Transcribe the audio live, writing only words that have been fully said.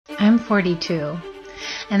I'm 42,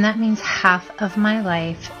 and that means half of my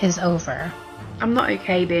life is over. I'm not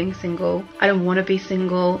okay being single. I don't want to be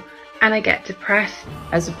single, and I get depressed.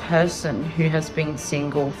 As a person who has been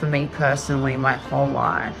single for me personally my whole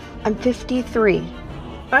life. I'm 53.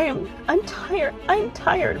 I'm tired. I'm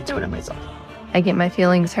tired of doing it myself. I get my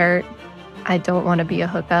feelings hurt. I don't want to be a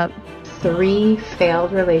hookup. 3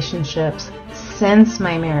 failed relationships since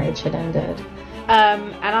my marriage had ended.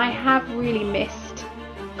 And I have really missed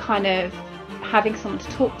kind of having someone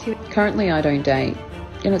to talk to. Currently I don't date,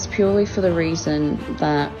 and it's purely for the reason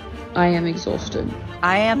that I am exhausted.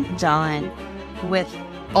 I am done with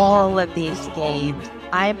all of these games.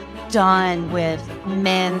 I'm done with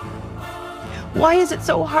men. Why is it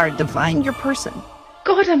so hard to find your person?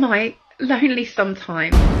 God, am I lonely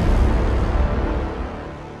sometimes.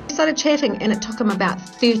 We started chatting and it took him about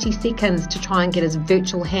 30 seconds to try and get his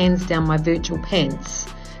virtual hands down my virtual pants.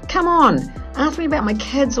 Come on, ask me about my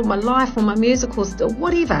kids or my life or my musicals or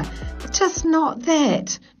whatever. Just not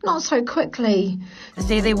that. Not so quickly.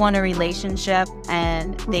 Say they want a relationship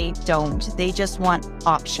and they don't. They just want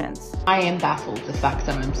options. I am baffled the fact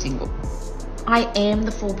that I'm single. I am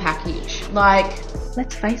the full package. Like,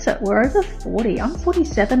 let's face it, we're over 40. I'm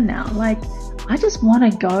 47 now. Like, I just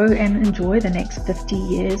want to go and enjoy the next 50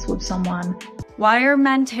 years with someone. Why are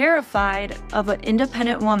men terrified of an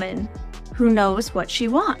independent woman who knows what she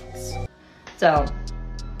wants? So,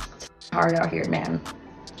 it's hard out here, man.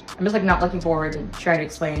 I'm just like not looking forward to trying to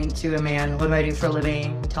explain to a man what do I do for a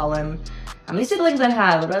living, tell him how many siblings I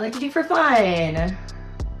have, what do I like to do for fun.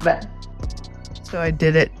 But so I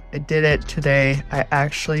did it today. I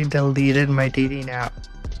actually deleted my dating app.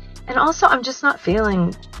 And also I'm just not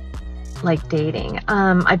feeling like dating.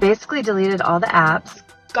 I basically deleted all the apps.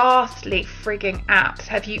 Ghastly frigging apps.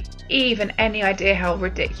 Have you even any idea how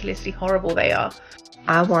ridiculously horrible they are?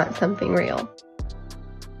 I want something real.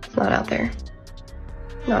 It's not out there.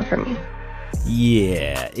 Not for me.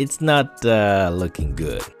 Yeah, it's not looking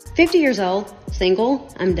good. 50 years old,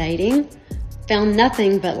 single, I'm dating. Found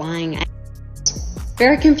nothing but lying ass.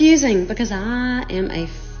 Very confusing because I am a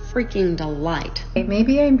freaking delight.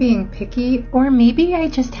 Maybe I'm being picky, or maybe I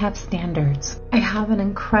just have standards. I have an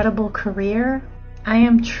incredible career. I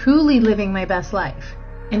am truly living my best life.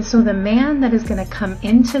 And so the man that is going to come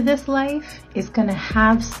into this life is going to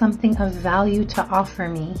have something of value to offer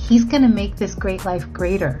me. He's going to make this great life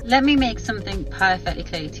greater. Let me make something perfectly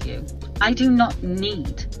clear to you. I do not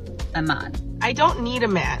need a man. I don't need a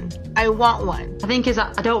man. I want one. I think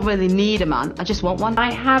I don't really need a man. I just want one.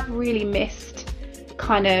 I have really missed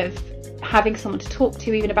kind of having someone to talk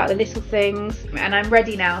to, even about the little things. And I'm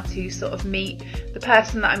ready now to sort of meet the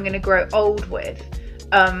person that I'm going to grow old with.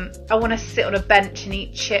 I want to sit on a bench and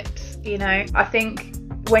eat chips, you know. I think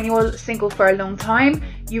when you're single for a long time,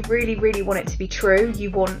 you really, really want it to be true.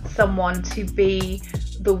 You want someone to be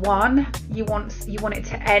the one. You want it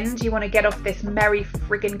to end. You want to get off this merry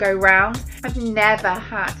friggin' go round. I've never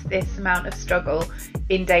had this amount of struggle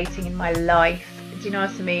in dating in my life. Do you know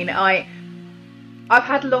what I mean? I've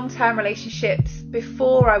had long-term relationships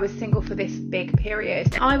before I was single for this big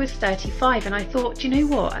period. I was 35 and I thought, do you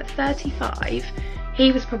know what? At 35,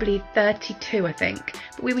 he was probably 32, I think.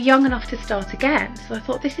 But we were young enough to start again. So I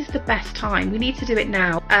thought, this is the best time. We need to do it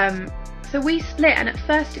now. So we split, and at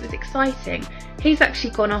first it was exciting. He's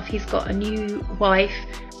actually gone off. He's got a new wife.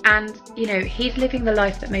 And, you know, he's living the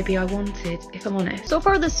life that maybe I wanted, if I'm honest. So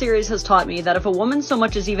far, this series has taught me that if a woman so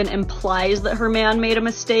much as even implies that her man made a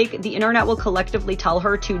mistake, the internet will collectively tell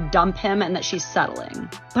her to dump him and that she's settling.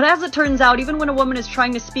 But as it turns out, even when a woman is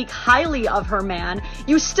trying to speak highly of her man,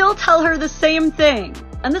 you still tell her the same thing.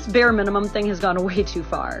 And this bare minimum thing has gone way too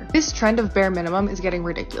far. This trend of bare minimum is getting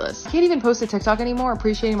ridiculous. I can't even post a TikTok anymore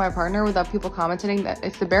appreciating my partner without people commenting that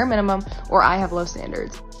it's the bare minimum or I have low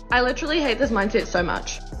standards. I literally hate this mindset so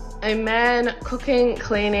much. A man cooking,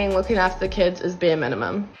 cleaning, looking after the kids is bare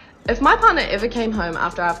minimum. If my partner ever came home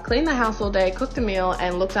after I've cleaned the house all day, cooked a meal,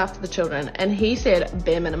 and looked after the children, and he said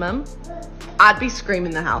bare minimum, I'd be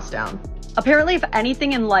screaming the house down. Apparently, if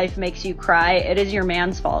anything in life makes you cry, it is your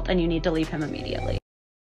man's fault and you need to leave him immediately.